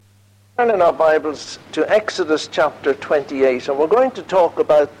Turn in our Bibles to Exodus chapter 28, and we're going to talk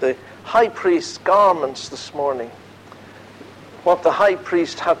about the high priest's garments this morning. What the high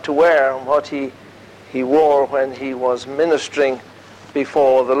priest had to wear and what he wore when he was ministering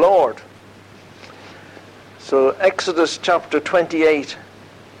before the Lord. So Exodus chapter 28,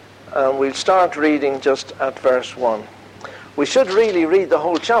 and we'll start reading just at verse 1. We should really read the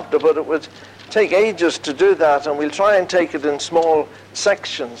whole chapter, but it would take ages to do that, and we'll try and take it in small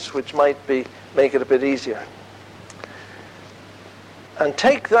sections, which might make it a bit easier. And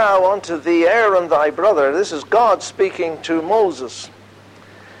take thou unto thee Aaron thy brother. This is God speaking to Moses.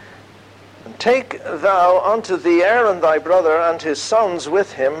 And take thou unto thee Aaron thy brother and his sons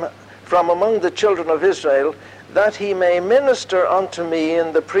with him from among the children of Israel, that he may minister unto me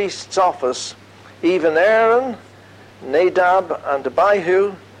in the priest's office, even Aaron, Nadab, and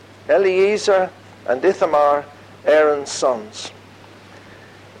Abihu, Eleazar, and Ithamar, Aaron's sons.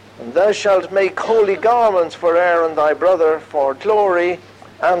 And thou shalt make holy garments for Aaron thy brother, for glory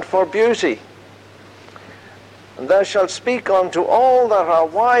and for beauty. And thou shalt speak unto all that are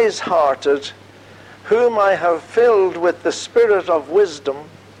wise-hearted, whom I have filled with the spirit of wisdom,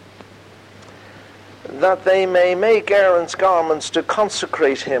 that they may make Aaron's garments to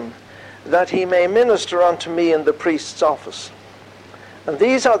consecrate him, that he may minister unto me in the priest's office. And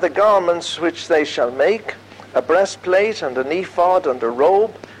these are the garments which they shall make: a breastplate, and an ephod, and a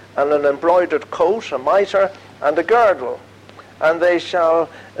robe, and an embroidered coat, a mitre, and a girdle. And they shall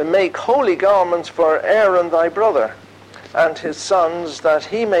make holy garments for Aaron thy brother, and his sons, that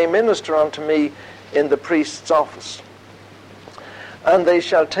he may minister unto me in the priest's office. And they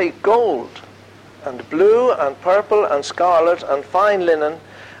shall take gold, and blue, and purple, and scarlet, and fine linen,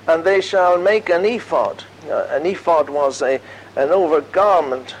 and they shall make an ephod. An ephod was an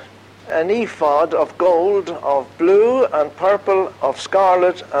overgarment, an ephod of gold, of blue, and purple, of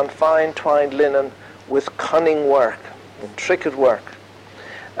scarlet, and fine twined linen, with cunning work, intricate work.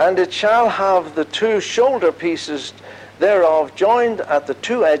 And it shall have the two shoulder pieces thereof joined at the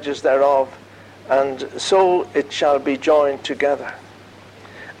two edges thereof, and so it shall be joined together.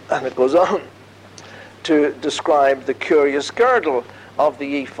 And it goes on to describe the curious girdle of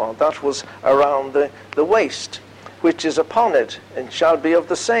the ephod that was around the waist, which is upon it, and shall be of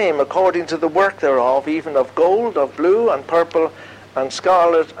the same, according to the work thereof, even of gold, of blue, and purple, and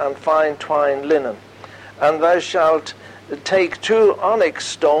scarlet, and fine twined linen. And thou shalt take 2 onyx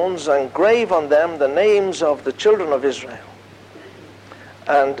stones, and grave on them the names of the children of Israel.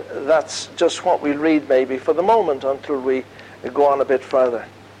 And that's just what we'll read maybe for the moment until we go on a bit further.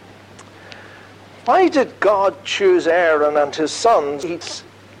 Why did God choose Aaron and his sons? He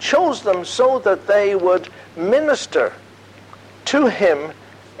chose them so that they would minister to him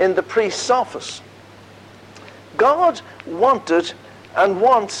in the priest's office. God wanted and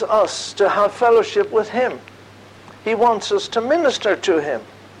wants us to have fellowship with him. He wants us to minister to him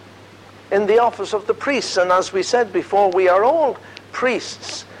in the office of the priests. And as we said before, we are all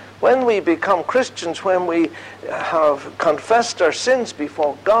priests. When we become Christians, when we have confessed our sins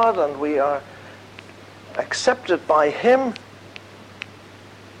before God and we are accepted by him,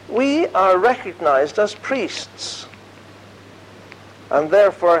 we are recognized as priests. And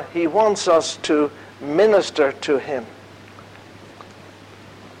therefore he wants us to minister to him.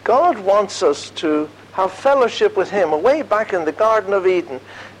 God wants us to have fellowship with him. Way back in the Garden of Eden,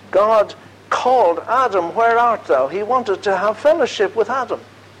 God called Adam, "Where art thou?" He wanted to have fellowship with Adam.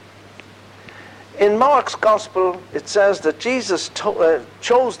 In Mark's Gospel, it says that Jesus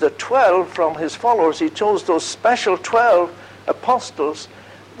chose the 12 from his followers. He chose those special 12 apostles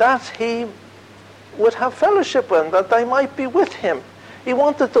that he would have fellowship with, that they might be with him. He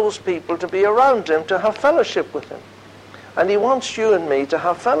wanted those people to be around him, to have fellowship with him. And he wants you and me to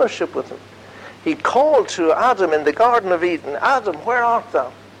have fellowship with him. He called to Adam in the Garden of Eden, "Adam, where art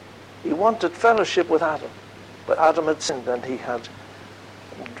thou?" He wanted fellowship with Adam. But Adam had sinned and he had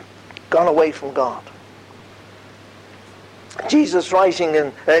gone away from God. Jesus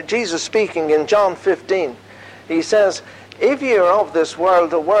speaking in John 15, he says, "If ye are of this world,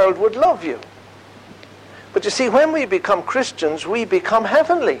 the world would love you." But you see, when we become Christians, we become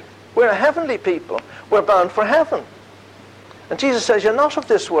heavenly. We're a heavenly people. We're bound for heaven. And Jesus says, "You're not of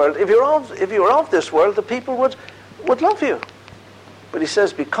this world. If you were of this world, the people would love you." But he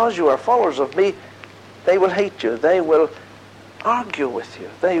says, because you are followers of me, they will hate you. They will argue with you.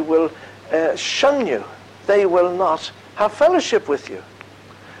 They will shun you. They will not have fellowship with you.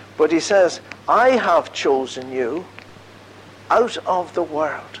 But he says, "I have chosen you out of the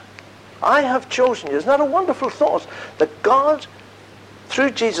world." I have chosen you. Isn't that a wonderful thought? That God,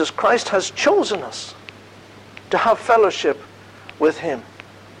 through Jesus Christ, has chosen us to have fellowship with him.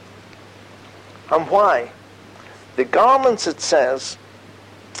 And why? The garments, it says,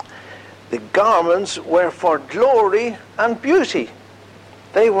 the garments were for glory and beauty.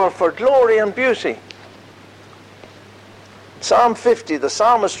 They were for glory and beauty. Psalm 50, the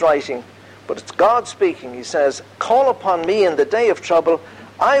psalmist writing, but it's God speaking. He says, call upon me in the day of trouble,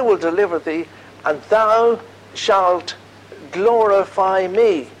 I will deliver thee, and thou shalt glorify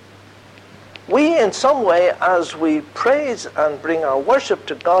me. We, in some way, as we praise and bring our worship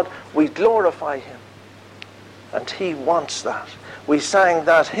to God, we glorify him. And he wants that. We sang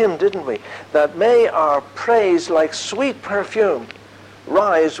that hymn, didn't we? That may our praise like sweet perfume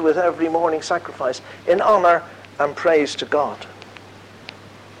rise with every morning sacrifice in honor and praise to God.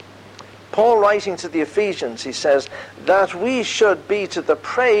 Paul, writing to the Ephesians, he says that we should be to the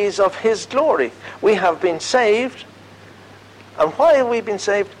praise of his glory. We have been saved. And why have we been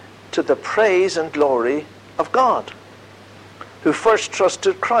saved? To the praise and glory of God, who first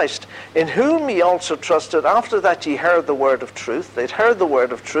trusted Christ, in whom ye also trusted after that ye heard the word of truth. They'd heard the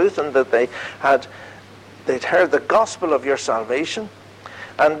word of truth, and that they'd heard the gospel of your salvation.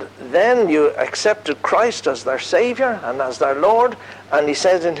 And then you accepted Christ as their Savior and as their Lord. And he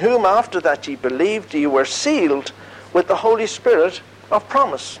says, in whom after that ye believed, ye were sealed with the Holy Spirit of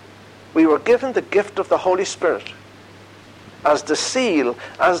promise. We were given the gift of the Holy Spirit as the seal,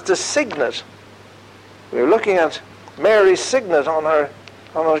 as the signet. We were looking at Mary's signet on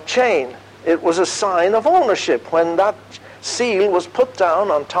her chain. It was a sign of ownership. When that seal was put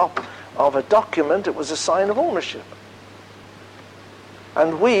down on top of a document, it was a sign of ownership.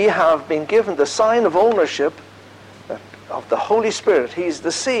 And we have been given the sign of ownership of the Holy Spirit. He's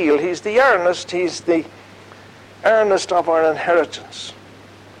the seal, he's the earnest of our inheritance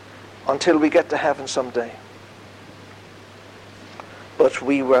until we get to heaven someday. But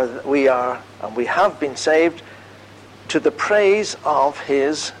we are, and we have been saved to the praise of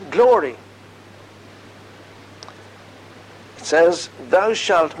his glory. It says, thou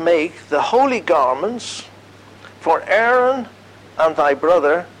shalt make the holy garments for Aaron and thy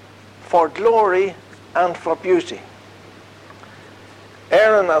brother for glory and for beauty.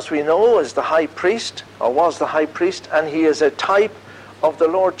 Aaron, as we know, is the high priest, or was the high priest, and he is a type of the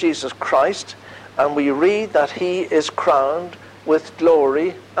Lord Jesus Christ, and we read that he is crowned with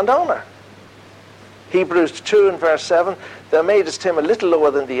glory and honor. Hebrews 2 and verse 7, thou madest him a little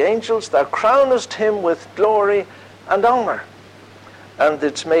lower than the angels, thou crownest him with glory and honor, and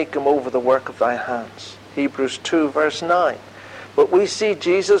didst make him over the work of thy hands. Hebrews 2 verse 9. But we see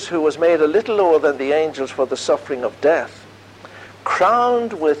Jesus, who was made a little lower than the angels for the suffering of death,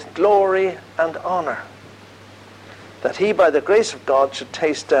 crowned with glory and honor, that he by the grace of God should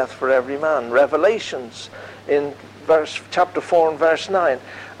taste death for every man. Revelations in chapter 4 and verse 9.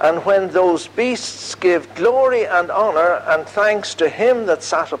 And when those beasts give glory and honor and thanks to him that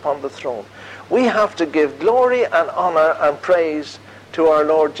sat upon the throne. We have to give glory and honor and praise to our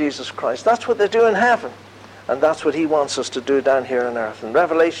Lord Jesus Christ. That's what they do in heaven. And that's what he wants us to do down here on earth. In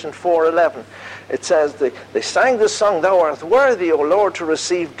Revelation 4:11, it says, they sang this song, thou art worthy, O Lord, to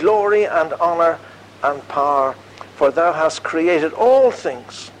receive glory and honor and power, for thou hast created all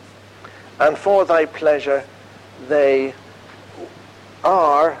things, and for thy pleasure they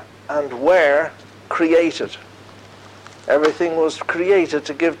are and were created. Everything was created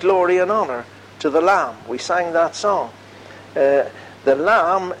to give glory and honor to the Lamb. We sang that song. The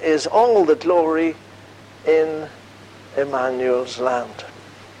Lamb is all the glory in Emmanuel's land.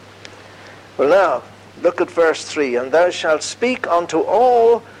 Well, now, look at verse 3. And thou shalt speak unto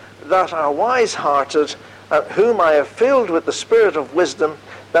all that are wise-hearted, whom I have filled with the spirit of wisdom,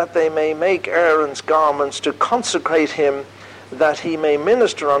 that they may make Aaron's garments to consecrate him, that he may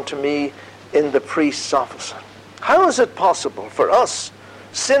minister unto me in the priest's office. How is it possible for us,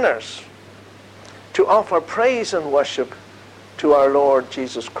 sinners, to offer praise and worship to our Lord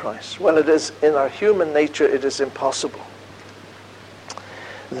Jesus Christ? Well, it is in our human nature, it is impossible.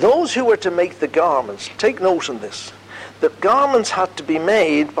 Those who were to make the garments, take note on this, the garments had to be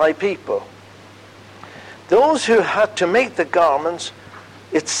made by people. Those who had to make the garments,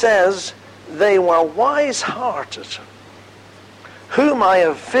 it says, they were wise-hearted, whom I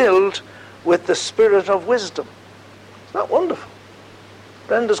have filled with the spirit of wisdom. Isn't that wonderful?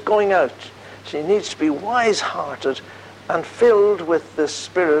 Brenda's going out. She needs to be wise-hearted and filled with the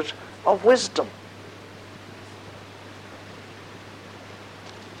spirit of wisdom.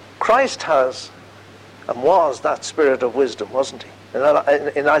 Christ has and was that spirit of wisdom, wasn't he?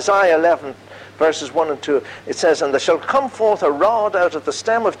 In Isaiah 11, verses 1 and 2, it says, and there shall come forth a rod out of the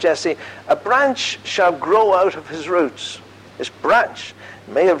stem of Jesse, a branch shall grow out of his roots. This branch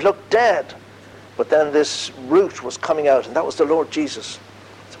may have looked dead, but then this root was coming out, and that was the Lord Jesus.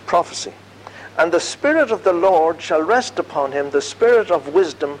 It's a prophecy. And the Spirit of the Lord shall rest upon him, the Spirit of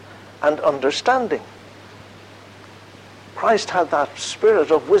wisdom and understanding. Christ had that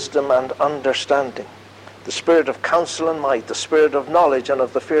Spirit of wisdom and understanding. The Spirit of counsel and might, the Spirit of knowledge and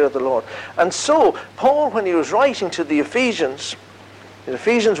of the fear of the Lord. And so, Paul, when he was writing to the Ephesians, in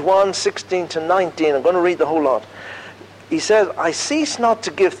Ephesians 1, 16 to 19, I'm going to read the whole lot. He says, I cease not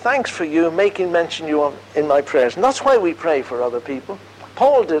to give thanks for you, making mention you of in my prayers. And that's why we pray for other people.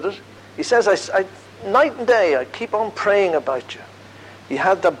 Paul did it. He says, I night and day, I keep on praying about you. He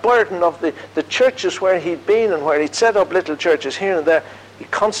had the burden of the churches where he'd been and where he'd set up little churches here and there. He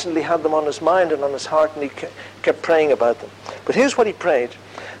constantly had them on his mind and on his heart, and he kept praying about them. But here's what he prayed: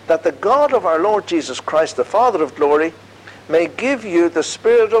 that the God of our Lord Jesus Christ, the Father of glory, may give you the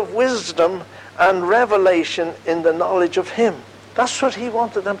spirit of wisdom and revelation in the knowledge of him. That's what he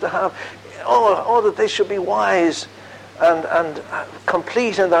wanted them to have. Oh, that they should be wise and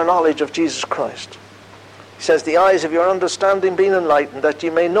complete in their knowledge of Jesus Christ. He says, the eyes of your understanding being enlightened, that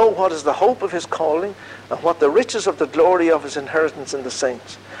you may know what is the hope of his calling, and what the riches of the glory of his inheritance in the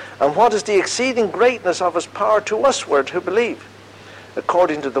saints, and what is the exceeding greatness of his power to usward who believe,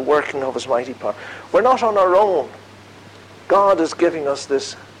 according to the working of his mighty power. We're not on our own. God is giving us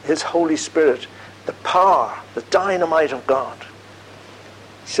this, his Holy Spirit, the power, the dynamite of God.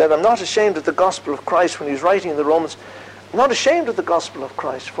 He said, I'm not ashamed of the gospel of Christ, when he's writing in the Romans. I'm not ashamed of the gospel of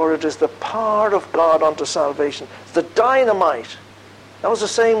Christ, for it is the power of God unto salvation. It's the dynamite. That was the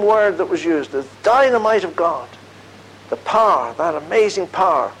same word that was used. The dynamite of God. The power, that amazing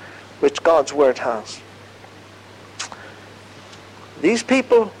power which God's word has. These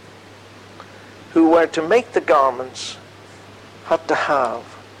people who were to make the garments had to have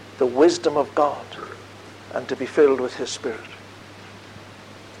the wisdom of God and to be filled with his Spirit.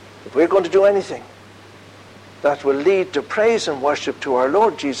 If we're going to do anything that will lead to praise and worship to our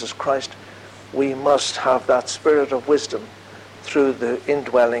Lord Jesus Christ, we must have that spirit of wisdom through the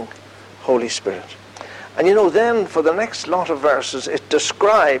indwelling Holy Spirit. And you know, then for the next lot of verses, it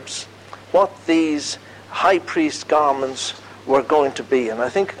describes what these high priest garments were going to be. And I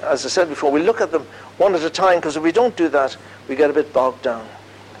think, as I said before, we look at them one at a time, because if we don't do that, we get a bit bogged down.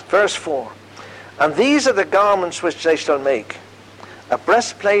 Verse 4, and these are the garments which they shall make: a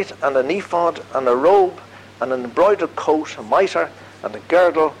breastplate and an ephod and a robe and an embroidered coat, a mitre and a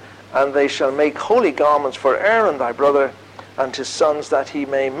girdle, and they shall make holy garments for Aaron thy brother and his sons, that he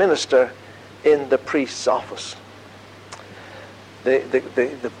may minister in the priest's office.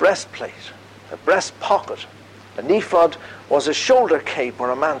 The breastplate, a breast pocket, an ephod was a shoulder cape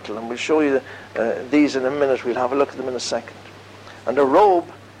or a mantle, and we'll show you these in a minute. We'll have a look at them in a second. And a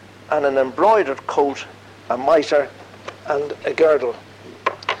robe and an embroidered coat, a mitre and a girdle.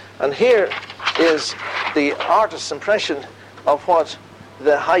 And here is the artist's impression of what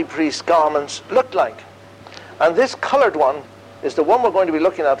the high priest's garments looked like. And this coloured one is the one we're going to be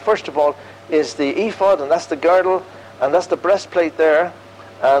looking at. First of all is the ephod, and that's the girdle, and that's the breastplate there,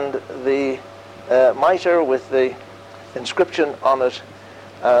 and the mitre with the inscription on it.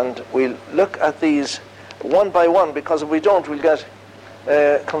 And we'll look at these one by one, because if we don't, we'll get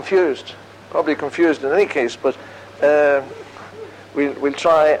confused. Probably confused in any case, but we'll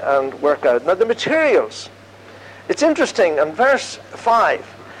try and work out. Now the materials. It's interesting, in verse 5,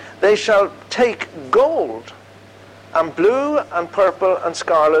 they shall take gold and blue and purple and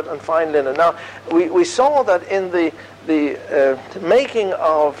scarlet and fine linen. Now we saw that in the making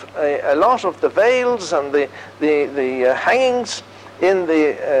of a lot of the veils and the hangings in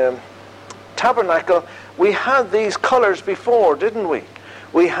the tabernacle, we had these colours before, didn't we?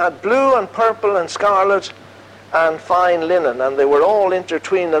 We had blue and purple and scarlet and fine linen, and they were all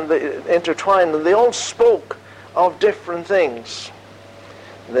intertwined, and they all spoke of different things.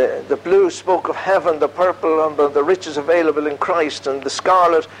 The blue spoke of heaven, the purple and the riches available in Christ, and the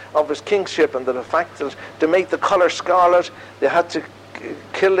scarlet of his kingship, and the fact that to make the colour scarlet, they had to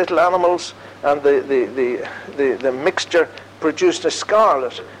kill little animals, and the mixture produced a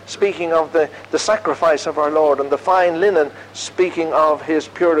scarlet, speaking of the sacrifice of our Lord, and the fine linen speaking of his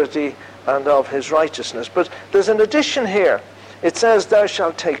purity and of his righteousness. But there's an addition here. It says, thou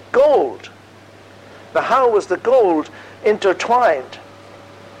shalt take gold. Now, how was the gold intertwined?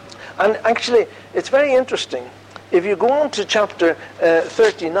 And actually, it's very interesting. If you go on to chapter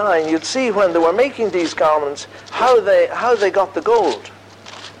 39, you'd see when they were making these garments, how they got the gold.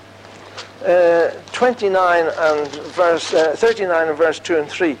 39 and verse 39 and verse 2 and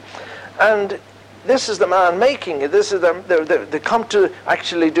 3. And this is the man making it. This is they come to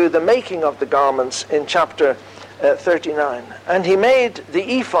actually do the making of the garments in chapter 39. And he made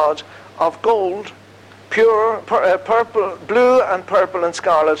the ephod of gold, blue and purple and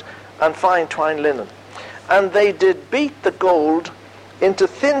scarlet, and fine twined linen. And they did beat the gold into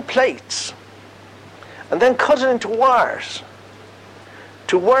thin plates, and then cut it into wires,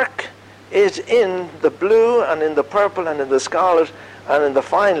 to work it in the blue and in the purple and in the scarlet and in the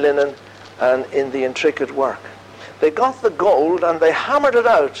fine linen and in the intricate work. They got the gold and they hammered it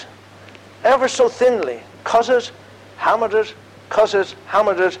out ever so thinly, cut it, hammered it, cut it,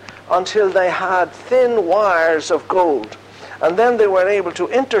 hammered it, until they had thin wires of gold. And then they were able to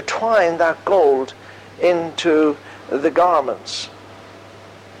intertwine that gold into the garments.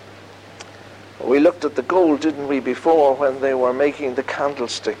 We looked at the gold, didn't we, before, when they were making the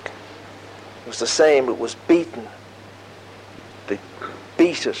candlestick. It was the same. It was beaten. They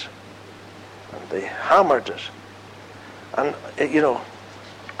beat it, and they hammered it. And,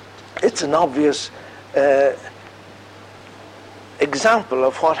 it's an obvious example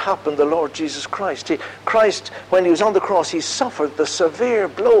of what happened to the Lord Jesus Christ. Christ, when he was on the cross, he suffered the severe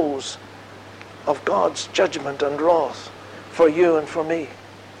blows of God's judgment and wrath for you and for me.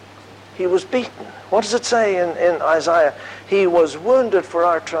 He was beaten. What does it say in Isaiah? He was wounded for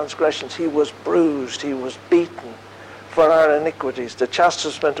our transgressions. He was bruised. He was beaten for our iniquities. The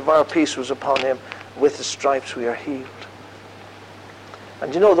chastisement of our peace was upon him. With his stripes we are healed.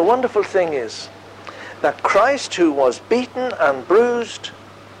 And the wonderful thing is that Christ, who was beaten and bruised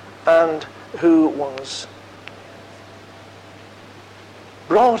and who was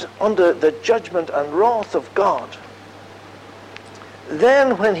brought under the judgment and wrath of God,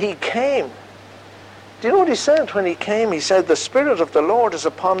 then when he came, do you know what he said when he came? He said, "The Spirit of the Lord is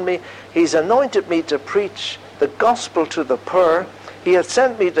upon me. He's anointed me to preach the gospel to the poor. He hath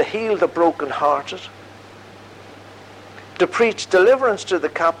sent me to heal the brokenhearted, to preach deliverance to the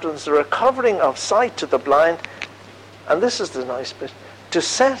captives, the recovering of sight to the blind," and this is the nice bit, "to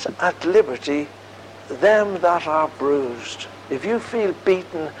set at liberty them that are bruised." If you feel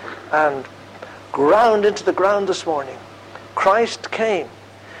beaten and ground into the ground this morning, Christ came.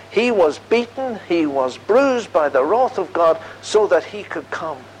 He was beaten, he was bruised by the wrath of God, so that he could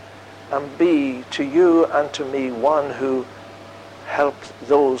come and be to you and to me one who helped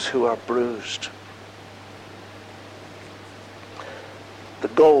those who are bruised. The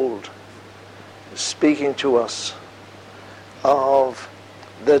gold is speaking to us of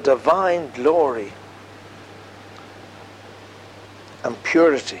the divine glory and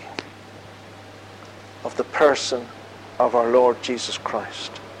purity of the person of our Lord Jesus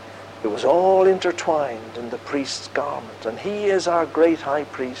Christ. It was all intertwined in the priest's garment, and he is our great high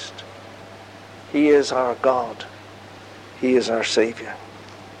priest. He is our God. He is our Savior.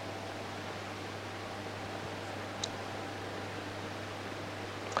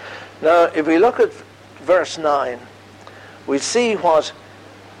 Now, if we look at verse 9, we see what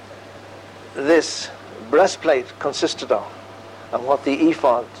this breastplate consisted of and what the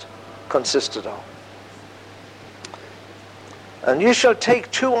ephod consisted of. "And you shall take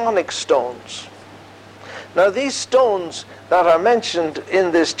 2 onyx stones." Now, these stones that are mentioned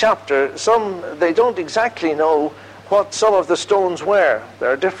in this chapter, they don't exactly know what some of the stones were.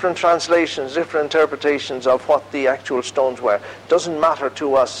 There are different translations, different interpretations of what the actual stones were. It doesn't matter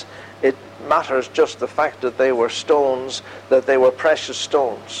to us. It matters just the fact that they were stones, that they were precious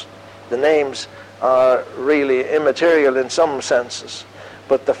stones. The names are really immaterial in some senses,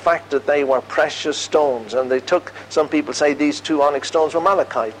 but the fact that they were precious stones, and some people say these 2 onyx stones were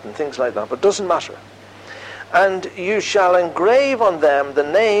malachite and things like that, but it doesn't matter. "And you shall engrave on them the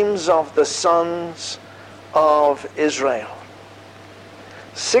names of the sons of Israel.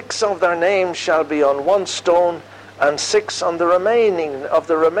 6 of their names shall be on one stone, and 6 on the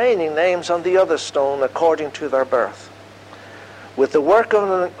remaining names on the other stone, according to their birth. With the work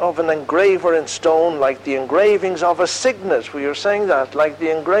of an engraver in stone, like the engravings of a signet." We were saying that, like the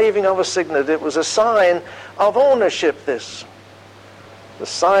engraving of a signet. It was a sign of ownership, this. The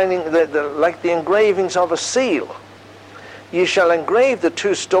signing, like the engravings of a seal. "You shall engrave the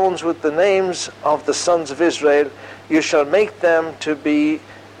 2 stones with the names of the sons of Israel. You shall make them to be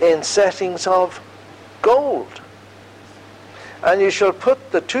in settings of gold. And you shall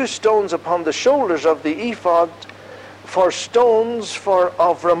put the 2 stones upon the shoulders of the ephod for stones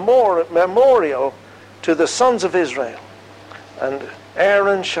of memorial to the sons of Israel. And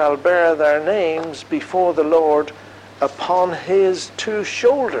Aaron shall bear their names before the Lord upon his 2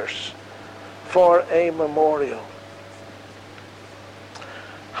 shoulders for a memorial."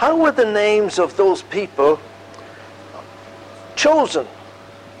 How were the names of those people chosen?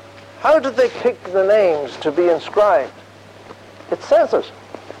 How did they pick the names to be inscribed? It says it.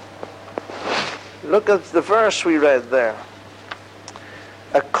 Look at the verse we read there.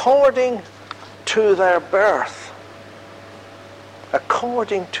 "According to their birth.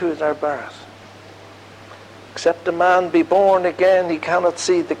 According to their birth. Except a man be born again, he cannot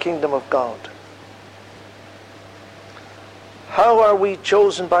see the kingdom of God. How are we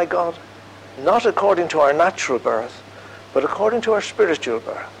chosen by God? Not according to our natural birth, but according to our spiritual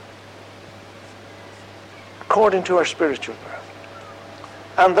birth. According to our spiritual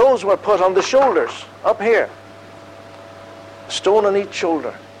birth. And those were put on the shoulders, up here. A stone on each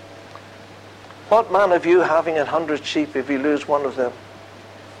shoulder. What man of you, having 100 sheep, if he lose one of them,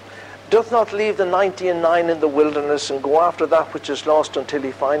 doth not leave the 99 in the wilderness, and go after that which is lost until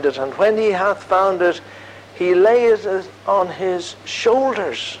he find it? And when he hath found it, he layeth it on his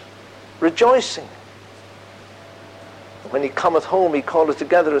shoulders, rejoicing. When he cometh home, he calleth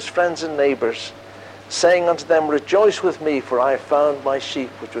together his friends and neighbours, saying unto them, Rejoice with me, for I have found my sheep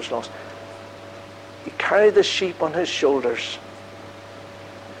which was lost. He carried the sheep on his shoulders.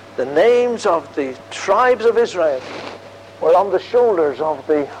 The names of the tribes of Israel were on the shoulders of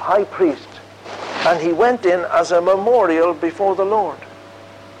the high priest, and he went in as a memorial before the Lord.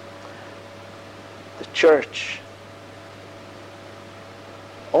 The church,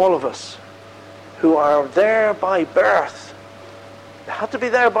 all of us who are there by birth, they had to be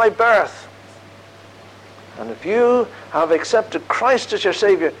there by birth. And if you have accepted Christ as your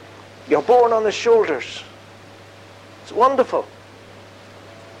Savior, you're born on his shoulders. It's wonderful.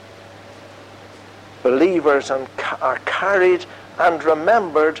 Believers are carried and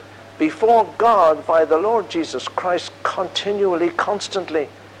remembered before God by the Lord Jesus Christ continually, constantly,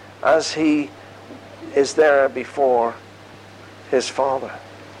 as he is there before his Father.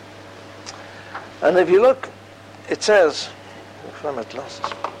 And if you look, it says, if I'm at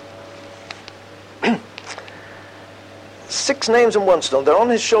glasses, 6 names in one stone. They're on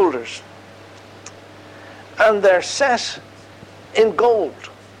his shoulders. And they're set in gold.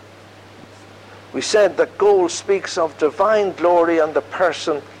 We said that gold speaks of divine glory and the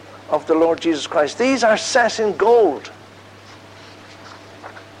person of the Lord Jesus Christ. These are set in gold.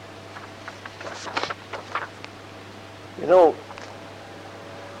 You know,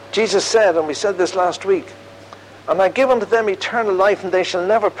 Jesus said, and we said this last week, And I give unto them eternal life, and they shall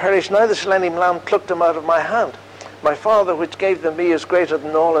never perish, neither shall any man pluck them out of my hand. My Father which gave them me is greater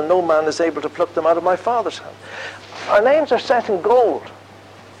than all, and no man is able to pluck them out of my Father's hand. Our names are set in gold.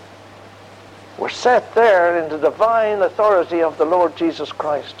 We're set there in the divine authority of the Lord Jesus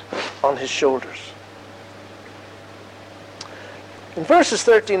Christ on his shoulders. In verses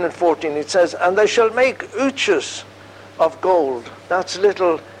 13 and 14 it says, And they shall make ouches of gold. That's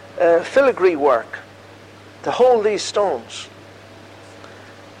little filigree work to hold these stones.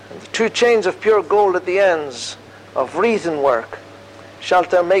 And the 2 chains of pure gold at the ends of wreathen work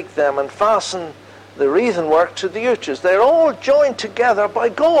shalt thou make them, and fasten the wreathen work to the ouches. They're all joined together by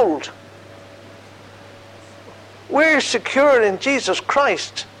gold. We're secure in Jesus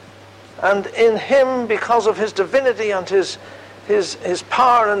Christ, and in him, because of his divinity and his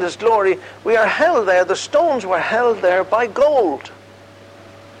power and his glory, we are held there. The stones were held there by gold.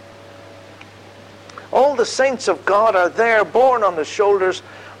 All the saints of God are there, born on his shoulders,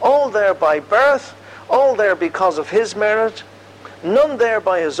 all there by birth, all there because of his merit, none there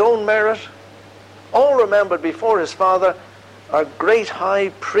by his own merit, all remembered before his Father. Our great high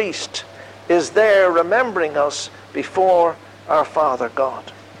priest is there remembering us before our Father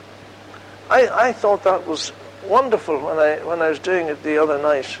God. I thought that was wonderful when I was doing it the other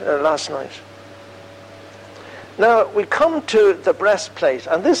night, last night. Now we come to the breastplate,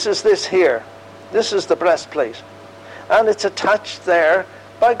 and this is this here. This is the breastplate, and it's attached there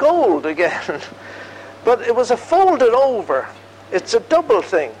by gold again. But it was a folded over. It's a double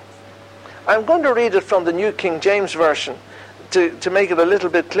thing. I'm going to read it from the New King James Version to make it a little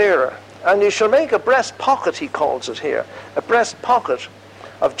bit clearer. And you shall make a breast pocket, he calls it here, a breast pocket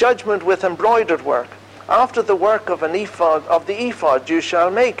of judgment with embroidered work. After the work of an ephod, of the ephod you shall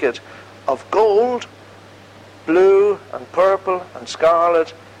make it of gold, blue and purple and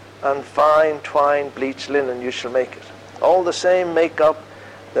scarlet and fine twined bleached linen you shall make it. All the same make up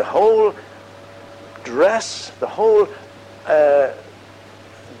the whole dress, the whole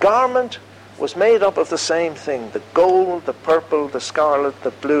garment was made up of the same thing. The gold, the purple, the scarlet, the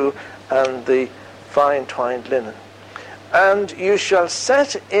blue, and the fine twined linen. And you shall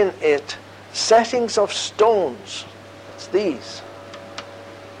set in it settings of stones. It's these.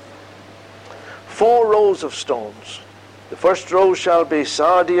 4 rows of stones. The first row shall be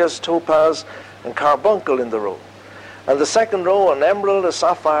sardius, topaz, and carbuncle in the row. And the second row an emerald, a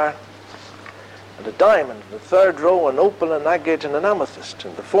sapphire, and a diamond. The third row an opal, an agate, and an amethyst.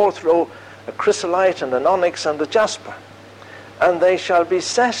 And the fourth row a chrysolite, and an onyx, and a jasper. And they shall be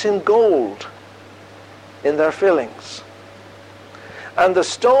set in gold. in their fillings. And the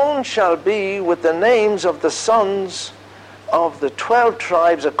stone shall be with the names of the sons of the 12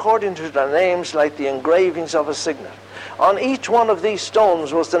 tribes according to their names, like the engravings of a signet. On each one of these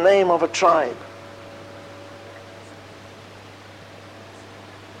stones was the name of a tribe.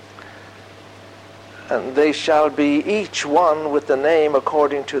 And they shall be each one with the name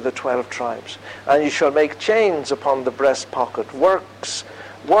according to the 12 tribes. And you shall make chains upon the breast pocket,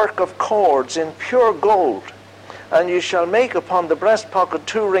 work of cords in pure gold. And you shall make upon the breast pocket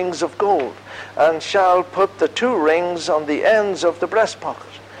 2 rings of gold, and shall put the 2 rings on the ends of the breast pocket.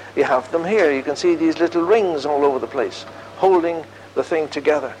 You have them here. You can see these little rings all over the place, holding the thing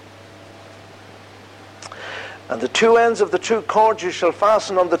together. And the 2 ends of the 2 cords you shall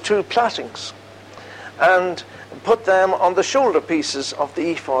fasten on the 2 plaitings, and put them on the shoulder pieces of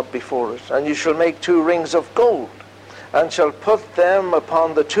the ephod before it. And you shall make 2 rings of gold, and shall put them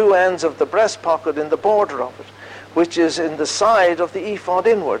upon the 2 ends of the breast pocket in the border of it, which is in the side of the ephod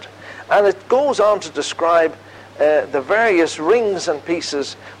inward. And it goes on to describe the various rings and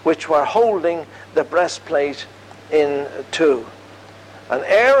pieces which were holding the breastplate in 2. And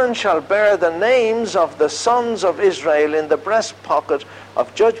Aaron shall bear the names of the sons of Israel in the breast pocket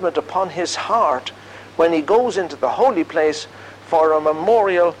of judgment upon his heart, when he goes into the holy place for a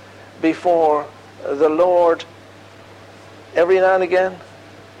memorial before the Lord. Every now and again?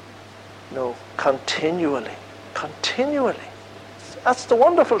 No, continually. Continually. That's the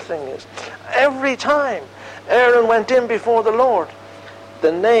wonderful thing is, every time Aaron went in before the Lord,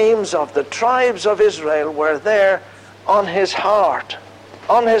 the names of the tribes of Israel were there on his heart.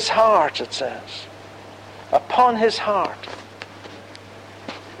 On his heart, it says. Upon his heart.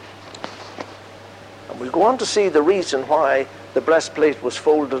 And we'll go on to see the reason why the breastplate was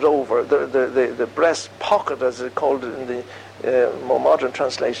folded over. The breast pocket, as they called it in the more modern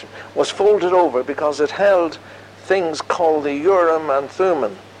translation, was folded over because it held things called the Urim and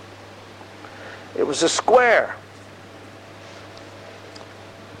Thummim. It was a square.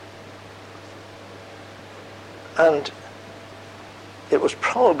 And it was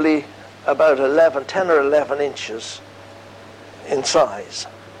probably about 10 or 11 inches in size.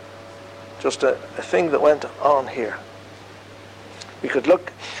 Just a thing that went on here. We could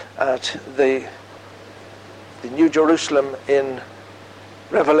look at the New Jerusalem in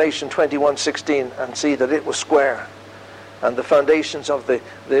Revelation 21:16 and see that it was square. And the foundations of the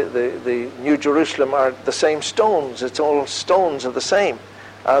New Jerusalem are the same stones. It's all stones of the same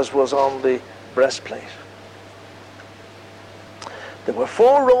as was on the breastplate. There were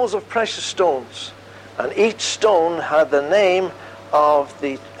 4 rows of precious stones, and each stone had the name of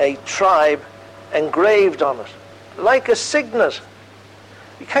a tribe engraved on it, like a signet.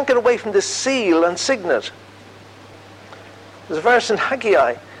 You can't get away from this seal and signet. There's a verse in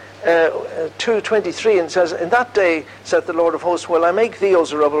Haggai 2:23, and it says, "In that day, saith the Lord of hosts, will I make thee, O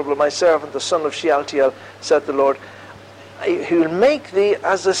Zerubbabel, my servant, the son of Shealtiel, saith the Lord, he will make thee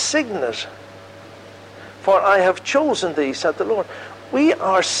as a signet, for I have chosen thee, saith the Lord." We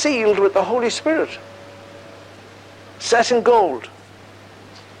are sealed with the Holy Spirit, set in gold.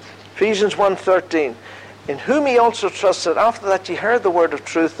 Ephesians 1:13, "In whom ye also trusted, after that ye heard the word of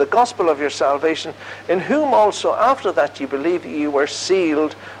truth, the gospel of your salvation, in whom also after that ye believed, ye were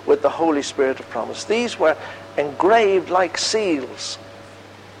sealed with the Holy Spirit of promise." These were engraved like seals.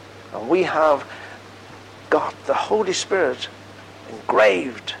 And we have got the Holy Spirit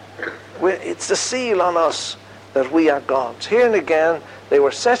engraved. It's the seal on us that we are God's. Here and again, they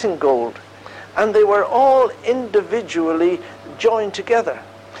were set in gold, and they were all individually joined together.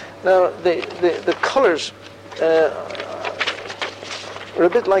 Now, the colors are a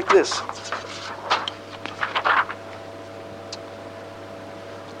bit like this.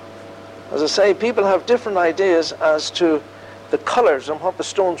 As I say, people have different ideas as to the colors and what the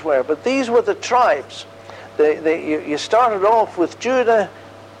stones were, but these were the tribes. You started off with Judah,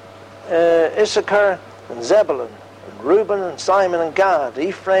 Issachar, and Zebulun, and Reuben, and Simon, and Gad,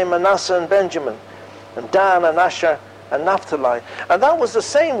 Ephraim, Manasseh, and Benjamin, and Dan, and Asher, and Naphtali. And that was the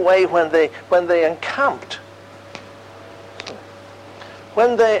same way when they encamped.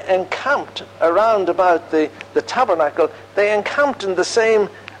 When they encamped around about the tabernacle, they encamped in the same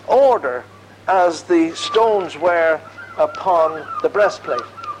order as the stones were upon the breastplate.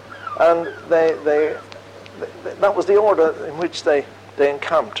 And that was the order in which they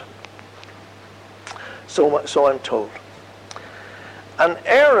encamped. So I'm told. "And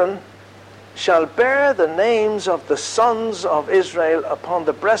Aaron shall bear the names of the sons of Israel upon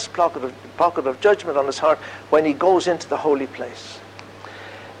the breast pocket of judgment on his heart when he goes into the holy place."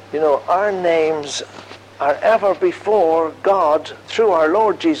 You know, our names are ever before God through our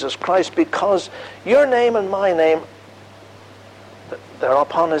Lord Jesus Christ, because your name and my name, they're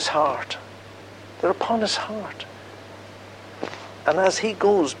upon his heart. They're upon his heart. And as he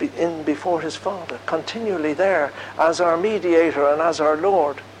goes in before his Father, continually there, as our mediator and as our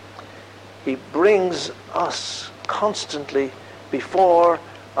Lord, he brings us constantly before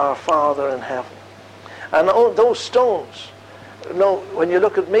our Father in heaven. And those stones, when you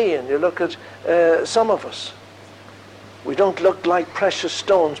look at me and you look at some of us, we don't look like precious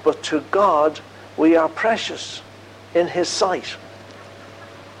stones, but to God we are precious in his sight.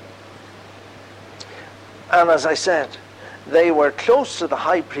 And as I said, they were close to the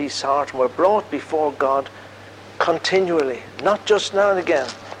high priest's heart and were brought before God continually, not just now and again.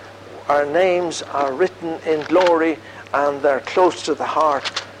 Our names are written in glory, and they're close to the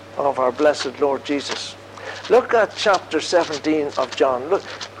heart of our blessed Lord Jesus. Look at chapter 17 of John. Look,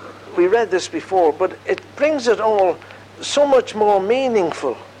 we read this before, but it brings it all so much more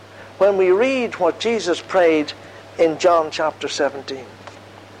meaningful when we read what Jesus prayed in John chapter 17.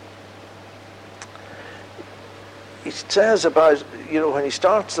 He says about, when he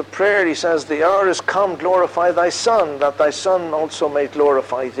starts the prayer, he says, "The hour is come, glorify thy Son, that thy Son also may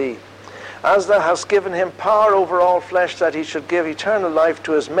glorify thee. As thou hast given him power over all flesh, that he should give eternal life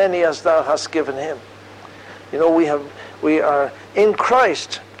to as many as thou hast given him." We are in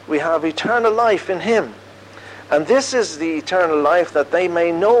Christ. We have eternal life in him. And this is the eternal life, that they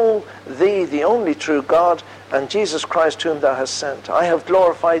may know thee, the only true God, and Jesus Christ whom thou hast sent. I have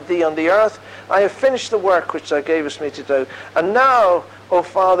glorified thee on the earth. I have finished the work which thou gavest me to do. And now, O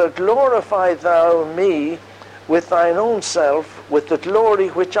Father, glorify thou me with thine own self, with the glory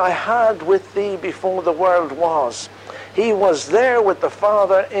which I had with thee before the world was. He was there with the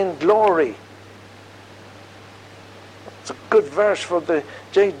Father in glory. It's a good verse for the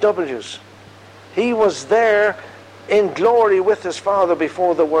JWs. He was there in glory with his Father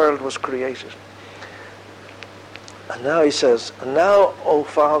before the world was created. And now he says, "And now, O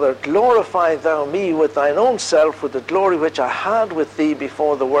Father, glorify thou me with thine own self, with the glory which I had with thee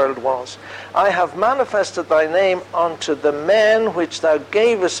before the world was. I have manifested thy name unto the men which thou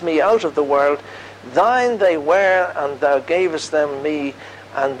gavest me out of the world. Thine they were, and thou gavest them me,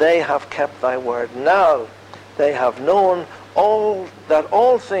 and they have kept thy word. Now they have known that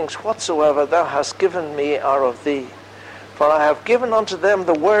all things whatsoever thou hast given me are of thee. For I have given unto them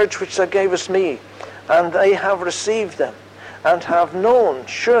the words which thou gavest me, and they have received them, and have known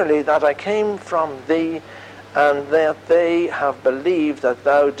surely that I came from thee, and that they have believed that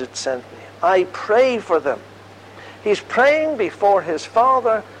thou didst send me. I pray for them." He's praying before his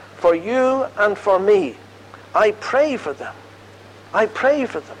Father for you and for me. I pray for them. I pray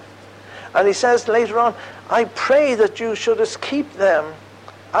for them. And he says later on, "I pray that you shouldest keep them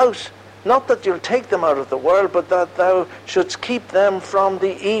out, not that you'll take them out of the world, but that thou shouldst keep them from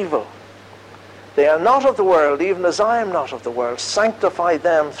the evil. They are not of the world, even as I am not of the world. Sanctify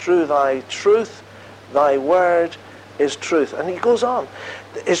them through thy truth. Thy word is truth." And he goes on.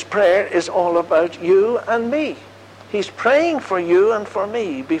 His prayer is all about you and me. He's praying for you and for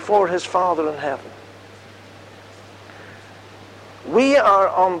me before his Father in heaven. We are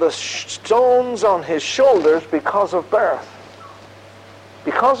on the stones on his shoulders because of birth.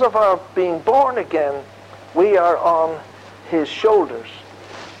 Because of our being born again, we are on his shoulders.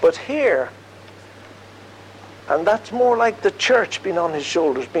 But here, and that's more like the church being on his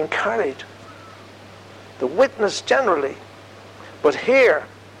shoulders, being carried, the witness generally. But here,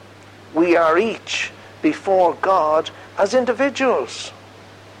 we are each before God as individuals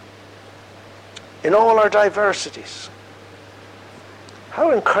in all our diversities.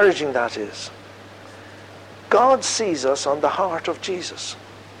 How encouraging that is. God sees us on the heart of Jesus.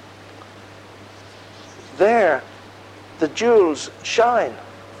 There, the jewels shine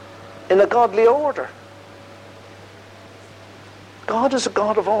in a godly order. God is a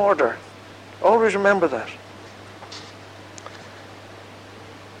God of order. Always remember that.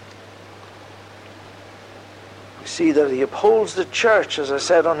 We see that he upholds the church, as I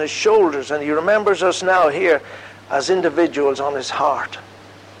said, on his shoulders, and he remembers us now here as individuals on his heart.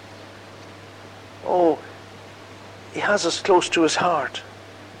 Oh, he has us close to his heart.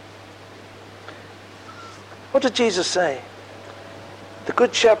 What did Jesus say? The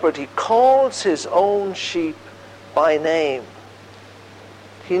Good Shepherd, he calls his own sheep by name.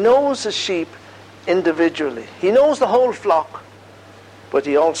 He knows his sheep individually. He knows the whole flock, but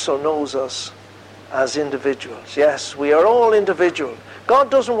he also knows us as individuals. Yes, we are all individual. God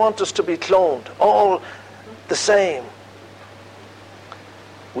doesn't want us to be cloned, all the same.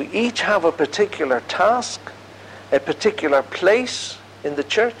 We each have a particular task, a particular place in the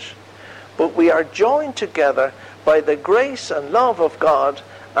church, but we are joined together by the grace and love of God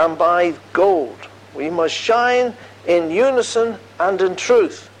and by gold. We must shine in unison and in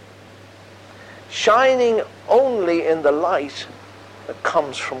truth, shining only in the light that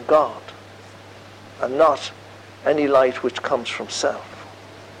comes from God and not any light which comes from self.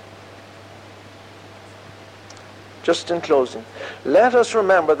 Just in closing, let us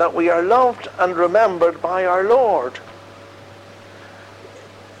remember that we are loved and remembered by our Lord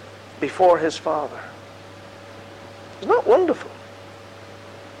before his Father. Isn't that wonderful?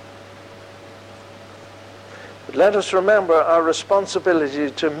 But let us remember our responsibility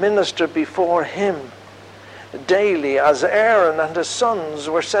to minister before him daily, as Aaron and his sons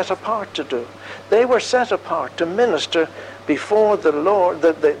were set apart to do. They were set apart to minister before the Lord,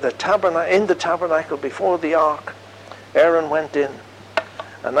 the tabernacle, in the tabernacle before the ark. Aaron went in,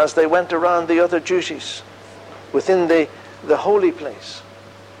 and as they went around the other duties within the holy place,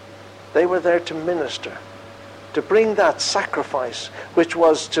 they were there to minister, to bring that sacrifice which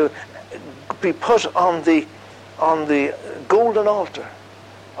was to be put on the golden altar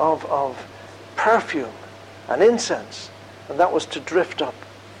of perfume and incense, and that was to drift up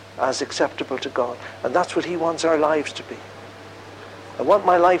as acceptable to God. And that's what he wants our lives to be. I want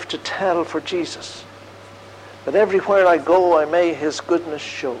my life to tell for Jesus, that everywhere I go I may his goodness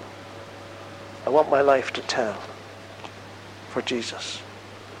show. I want my life to tell for Jesus.